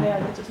background there.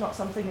 That it's not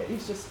something that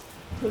he's just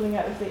pulling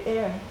out of the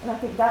air. And I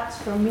think that's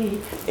for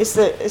me is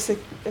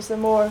the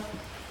more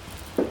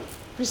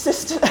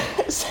persistent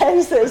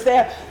sense that is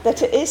there.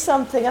 That it is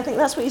something. I think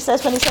that's what he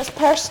says when he says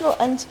personal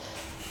and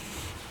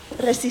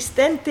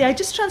resistente. I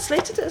just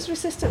translated it as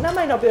resistant. That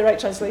might not be the right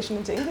translation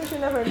into English. You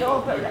never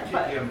know. But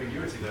the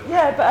ambiguity there.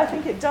 yeah, but I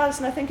think it does,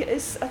 and I think it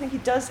is. I think he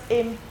does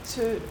aim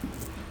to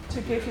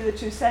give you the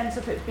true sense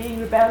of it being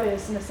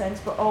rebellious in a sense,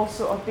 but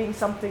also of being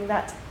something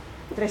that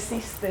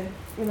resiste,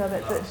 you know,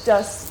 that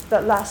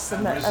lasts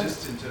and that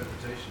resists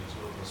interpretation as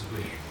well,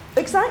 possibly.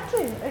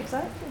 Exactly.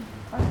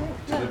 I think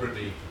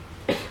Deliberately.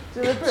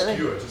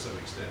 Obscure to some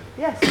extent.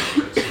 Yes.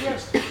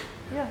 Yes.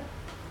 Yeah.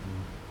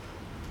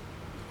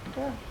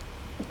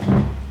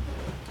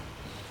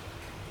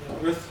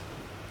 Ruth?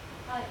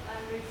 Hi,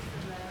 I'm Ruth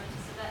from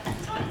Manchester. I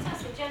just wanted to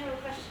ask a general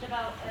question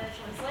about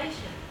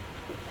translation.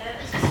 I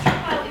was just struck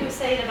by what you were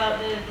saying about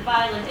the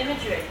violent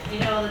imagery, you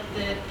know,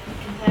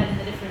 compared in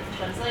the different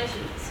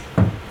translations.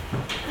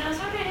 And I was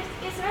wondering,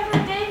 is there ever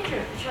a danger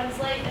of the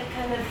translator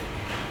kind of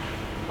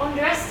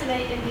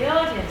underestimating the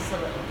audience a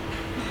little?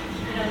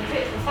 You know, the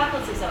critical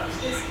faculties of it.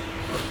 Because,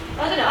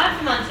 I don't know, I'm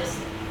from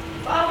Manchester,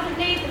 but I wouldn't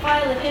need the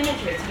violent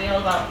imagery to be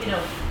all about, you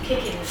know,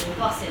 kickings and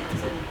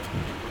glossings and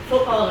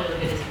football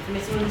hooliganism for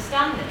me to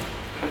understand it.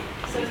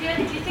 So do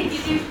you think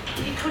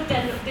you could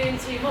end up doing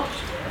too much?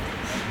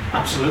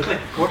 Absolutely,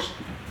 of course.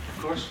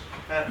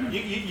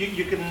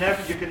 You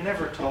can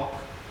never talk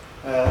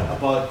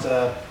about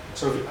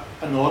sort of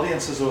an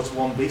audience as though it's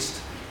one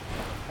beast.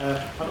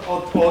 And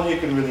all you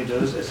can really do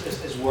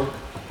is work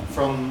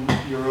from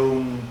your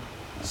own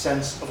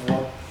sense of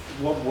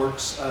what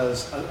works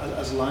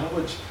as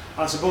language.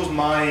 And I suppose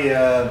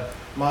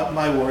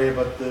my worry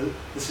about the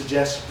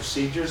suggested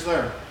procedures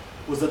there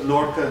was that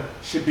Lorca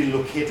should be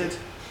located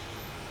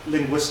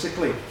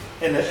linguistically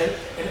in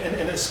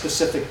a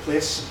specific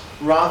place,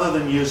 rather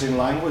than using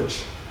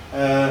language,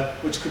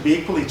 which could be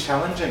equally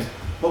challenging,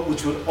 but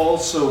which would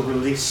also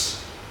release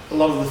a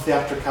lot of the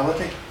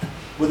theatricality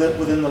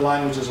within the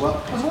language as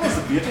well as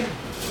the beauty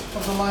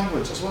of the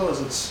language, as well as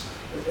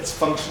its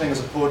functioning as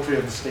a poetry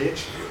of the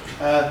stage.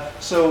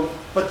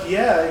 But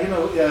yeah, you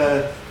know,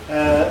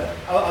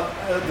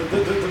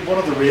 one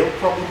of the real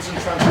problems in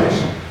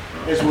translation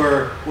is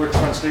where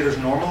translators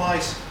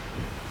normalise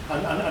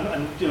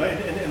and you know,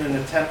 in an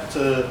attempt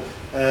to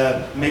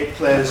make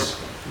plays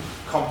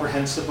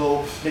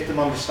comprehensible, make them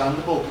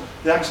understandable,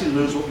 they actually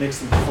lose what makes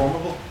them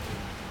performable.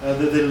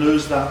 They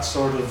lose that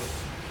sort of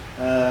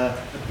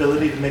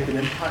ability to make an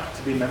impact,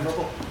 to be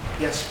memorable.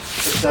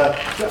 Yes, but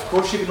of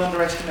course you can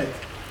underestimate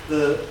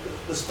the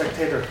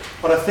spectator.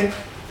 But I think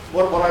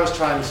what I was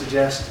trying to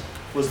suggest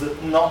was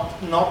that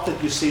not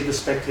that you see the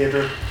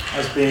spectator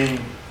as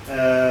being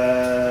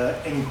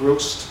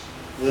engrossed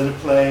within a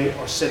play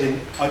or sitting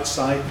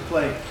outside the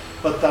play,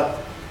 but that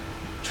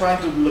trying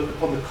to look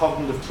upon the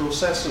cognitive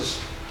processes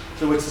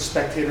through which the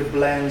spectator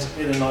blends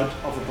in and out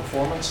of a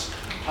performance,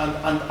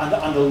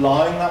 and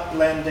allowing that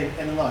blending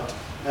in and out,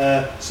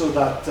 so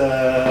that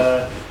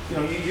you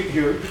know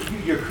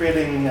you're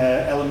creating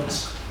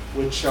elements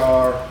which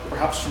are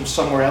perhaps from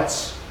somewhere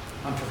else,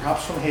 and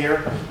perhaps from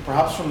here,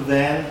 perhaps from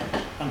then,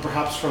 and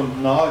perhaps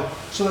from now,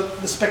 so that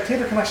the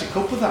spectator can actually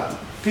cope with that.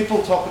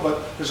 People talk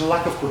about there's a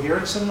lack of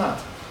coherence in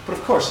that. But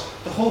of course,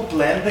 the whole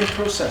blending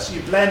process,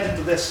 you blend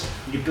into this,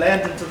 you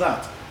blend into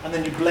that, and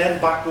then you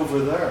blend back over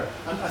there.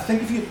 And I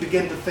think if you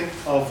begin to think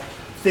of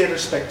theatre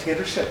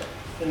spectatorship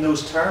in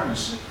those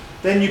terms,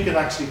 then you can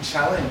actually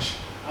challenge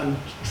and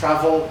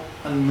travel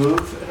and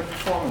move in a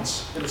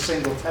performance, in a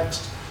single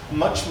text,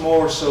 much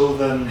more so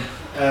than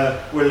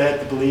we're led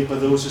to believe by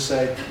those who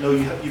say, no,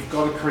 you've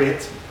got to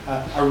create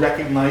a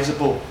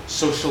recognisable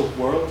social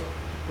world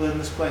within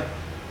this play.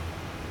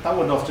 That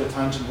went off to a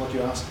tangent what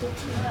you asked, but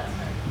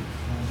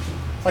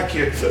thank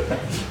you.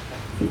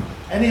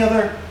 Any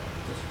other?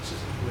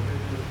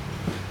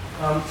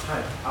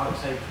 Hi,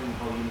 Alex A from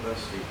Hull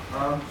University.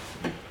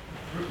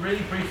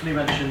 Really briefly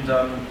mentioned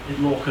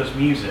in Lorca's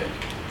music,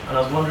 and I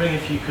was wondering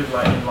if you could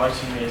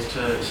enlighten me as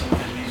to some of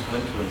his musical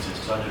influences,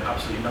 because I know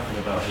absolutely nothing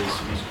about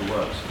his musical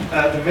works.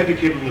 There may be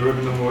people in the room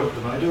who know more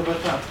than I do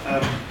about that.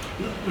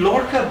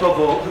 Lorca, above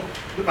all,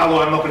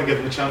 although I'm not going to give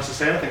him a chance to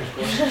say anything, of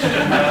course.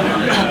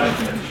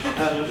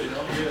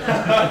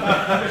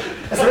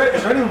 Is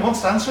there anyone who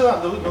wants to answer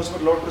that, who knows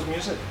about Lorca's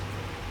music?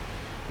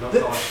 Lorca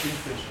was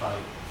influenced by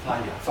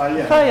Falla.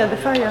 Falla, I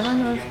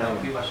know.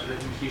 He was a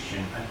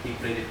musician and he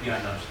played the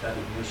piano and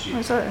studied music.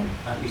 Oh, sorry.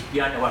 And his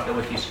piano was the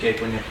way he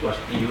escaped when he was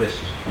in the US,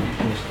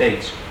 in the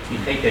States. He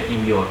hated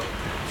New York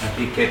and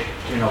he kept,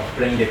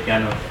 playing the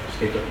piano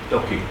instead of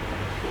talking.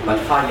 But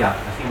Falla,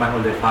 I think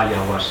Manuel de Falla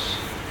was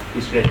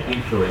his great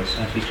influence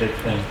and his great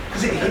friend.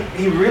 Because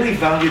he really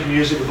valued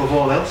music above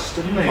all else,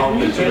 didn't he? Oh,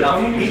 he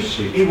loved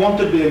music. He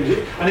wanted to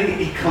be,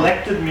 and he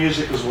collected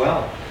music as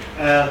well.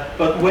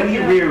 But when he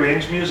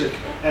rearranged music,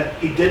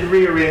 he did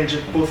rearrange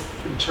it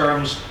both in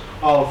terms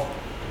of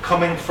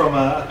coming from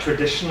a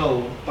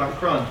traditional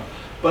background,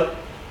 but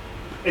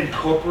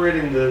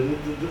incorporating the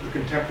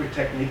contemporary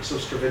techniques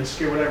of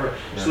Stravinsky or whatever,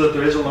 so that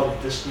there is a lot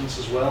of distance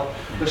as well.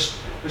 There's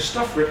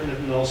stuff written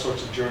in all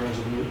sorts of journals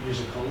of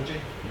musicology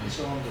and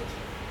so on, but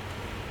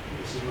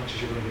this is as much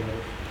as you're going to get out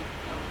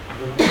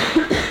of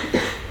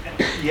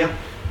it.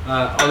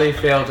 Yeah. Ollie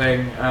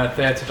Fielding,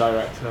 theatre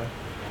director.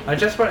 I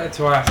just wanted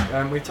to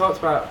ask, we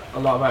talked a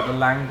lot about the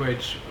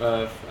language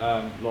of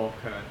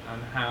Lorca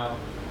and how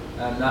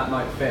that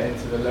might fit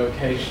into the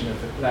location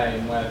of the play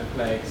and where the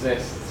play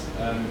exists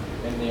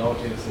in the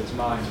audience's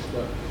minds.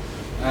 But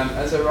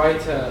as a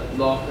writer,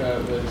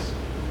 Lorca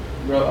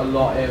wrote a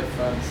lot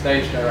of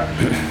stage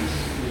directions.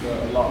 He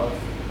wrote a lot of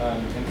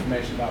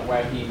information about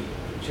where he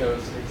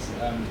chose his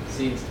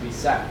scenes to be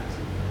set.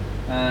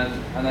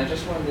 And I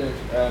just wondered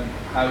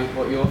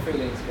what your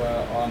feelings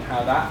were on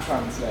how that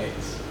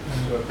translates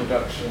to a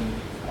production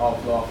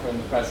of Lorca and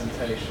the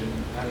presentation,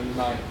 how you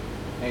might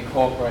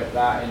incorporate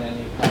that in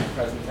any kind of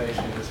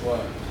presentation of his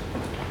work.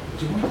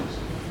 Do you want this?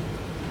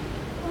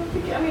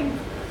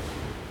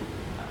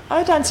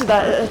 I'd answer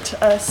that at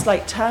a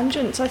slight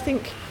tangent. I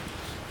think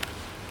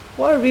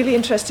what are really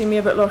interesting me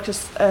about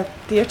Lorca's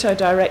theatre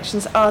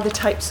directions are the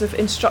types of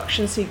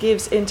instructions he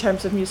gives in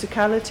terms of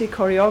musicality,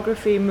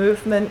 choreography,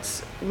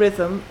 movements,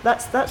 rhythm.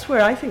 That's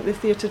where I think the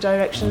theatre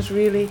directions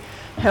really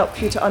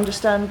help you to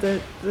understand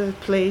the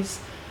plays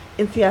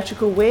in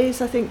theatrical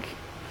ways. I think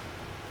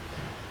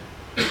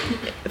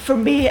for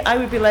me, I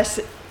would be less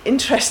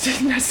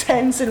interested in a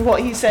sense in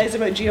what he says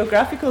about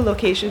geographical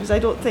locations. I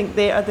don't think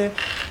they are the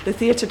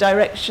theatre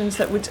directions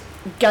that would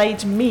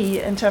guide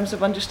me in terms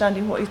of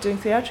understanding what he's doing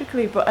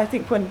theatrically. But I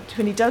think when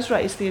he does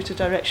write his theatre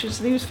directions,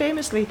 and he was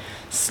famously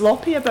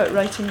sloppy about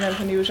writing them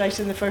when he was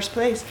writing in the first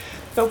place,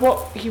 but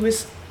what he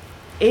was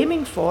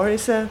aiming for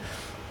is are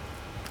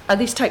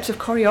these types of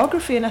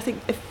choreography. And I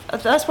think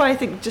that's why I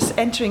think just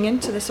entering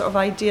into this sort of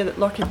idea that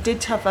Lorca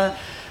did have a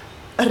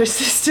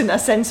resistant, a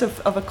sense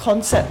of a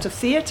concept of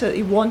theatre that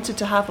he wanted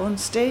to have on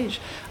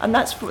stage, and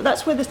that's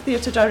where the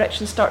theatre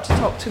directions start to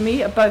talk to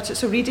me about it.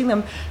 So reading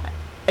them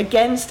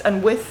against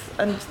and with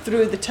and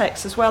through the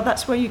text as well,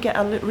 that's where you get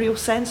a real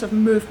sense of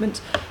movement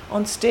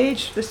on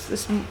stage.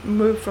 This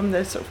move from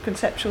the sort of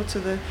conceptual to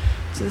the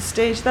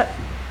stage. That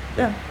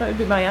would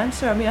be my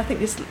answer. I mean, I think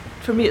this,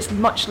 for me, it's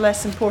much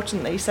less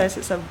important that he says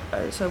it's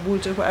a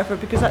wood or whatever,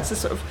 because that's a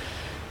sort of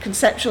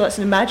conceptual, that's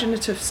an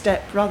imaginative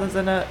step rather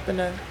than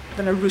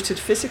a rooted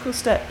physical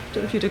step.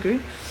 Don't know if you'd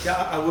agree. Yeah,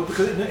 I would,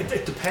 because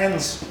it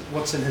depends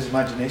what's in his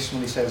imagination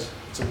when he says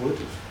it's a wood.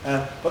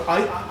 But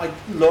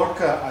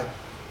Lorca,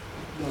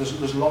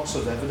 there's lots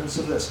of evidence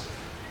of this,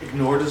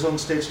 ignored his own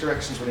stage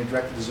directions when he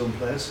directed his own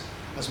plays,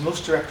 as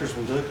most directors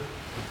will do.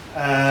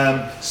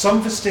 Some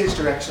of his stage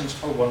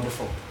directions are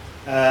wonderful,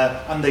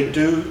 and they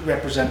do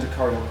represent a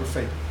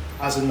choreography,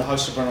 as in The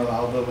House of Bernal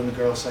Alba, when the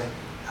girls say,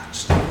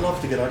 I'd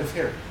love to get out of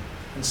here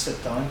and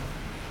sit down,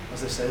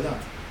 as they say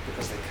that,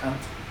 because they can't.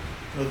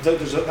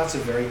 That's a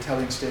very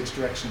telling stage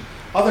direction.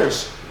 Other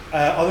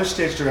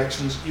stage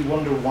directions, you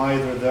wonder why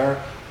they're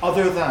there,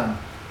 other than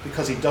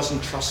because he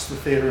doesn't trust the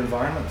theatre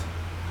environment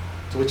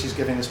to which he's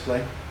giving his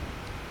play.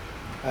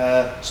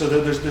 So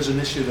there's an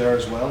issue there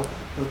as well.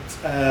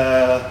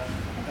 But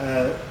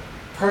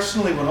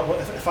personally,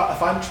 if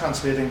I'm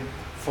translating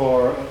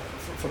for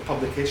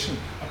publication,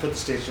 I put the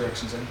stage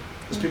directions in,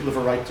 because people have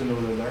a right to know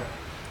they're there.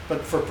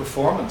 But for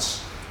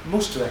performance,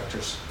 most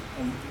directors,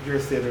 and you're a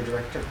theatre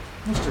director,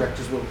 most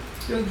directors will,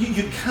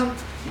 you can't,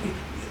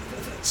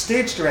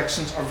 stage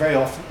directions are very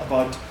often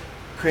about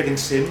creating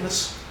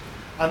sameness,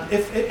 and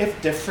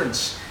if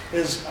difference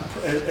is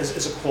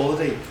a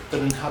quality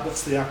that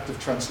inhabits the act of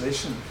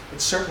translation,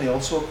 it's certainly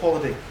also a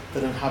quality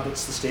that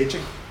inhabits the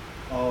staging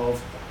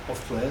of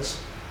plays.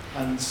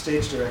 And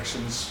stage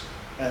directions,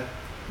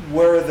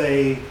 where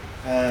they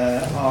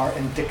are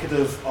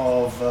indicative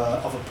of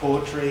a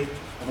poetry,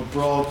 of a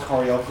broad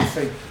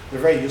choreography, they're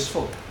very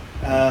useful.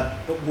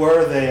 But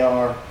where they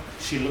are,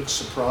 she looks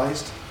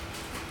surprised,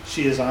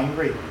 she is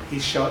angry, he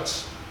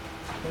shouts,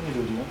 then you do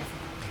what you want.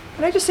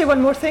 Can I just say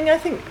one more thing? I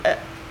think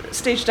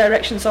stage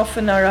directions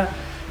often are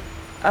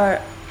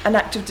an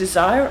act of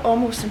desire,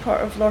 almost in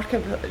part of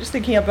Lorca. Just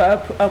thinking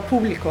about El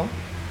Público.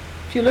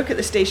 If you look at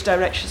the stage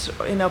directions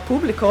in El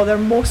Público, they're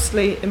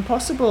mostly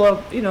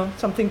impossible.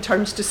 Something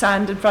turns to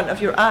sand in front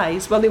of your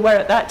eyes. Well, they were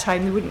at that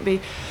time, they wouldn't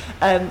be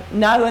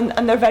now,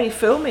 and they're very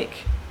filmic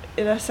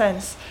in a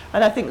sense.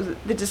 And I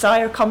think the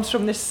desire comes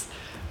from this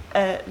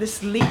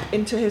leap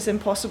into his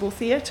impossible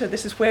theatre.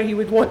 This is where he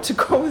would want to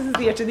go with the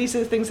theatre. These are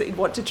the things that he'd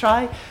want to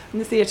try in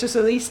the theatre.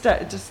 So these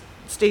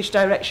stage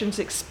directions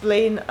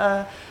explain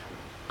a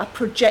a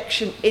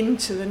projection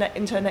into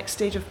into a next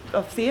stage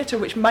of theatre,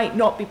 which might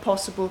not be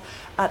possible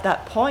at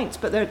that point.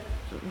 But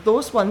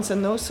those ones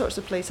and those sorts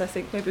of plays, I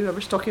think, maybe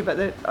whoever's talking about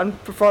the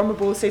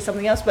unperformable will say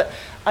something else, but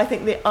I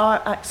think they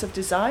are acts of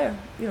desire.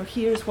 You know,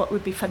 here's what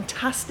would be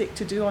fantastic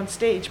to do on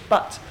stage,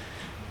 but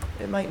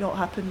it might not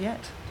happen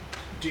yet.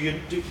 Do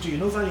you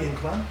know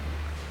Valle-Inclán?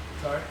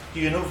 Sorry? Do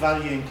you know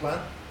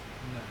Valle-Inclán?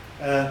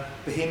 No.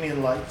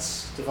 Bohemian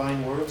Lights,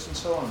 Divine Words, and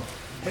so on.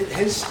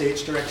 His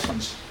stage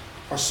directions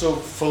are so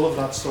full of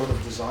that sort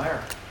of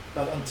desire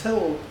that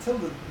until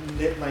the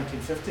late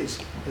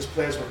 1950s, his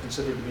plays were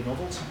considered to be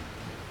novels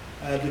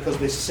because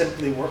they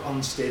simply were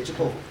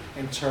unstageable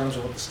in terms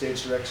of what the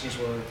stage directions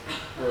were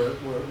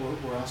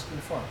asking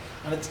for.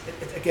 And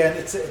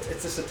it's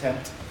this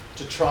attempt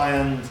to try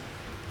and,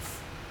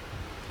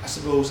 I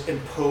suppose,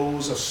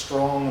 impose a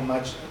strong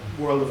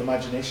world of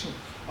imagination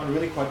on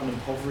really quite an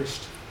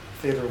impoverished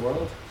theatre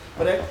world.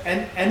 But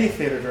any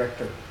theatre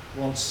director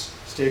wants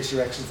stage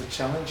directions that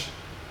challenge,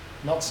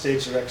 not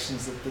stage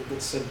directions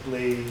that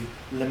simply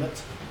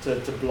limit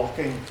to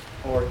blocking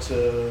or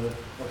to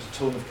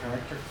tone of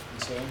character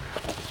and so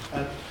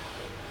on.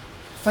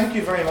 Thank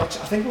you very much.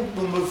 I think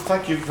we'll move.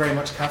 Thank you very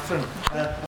much, Catherine.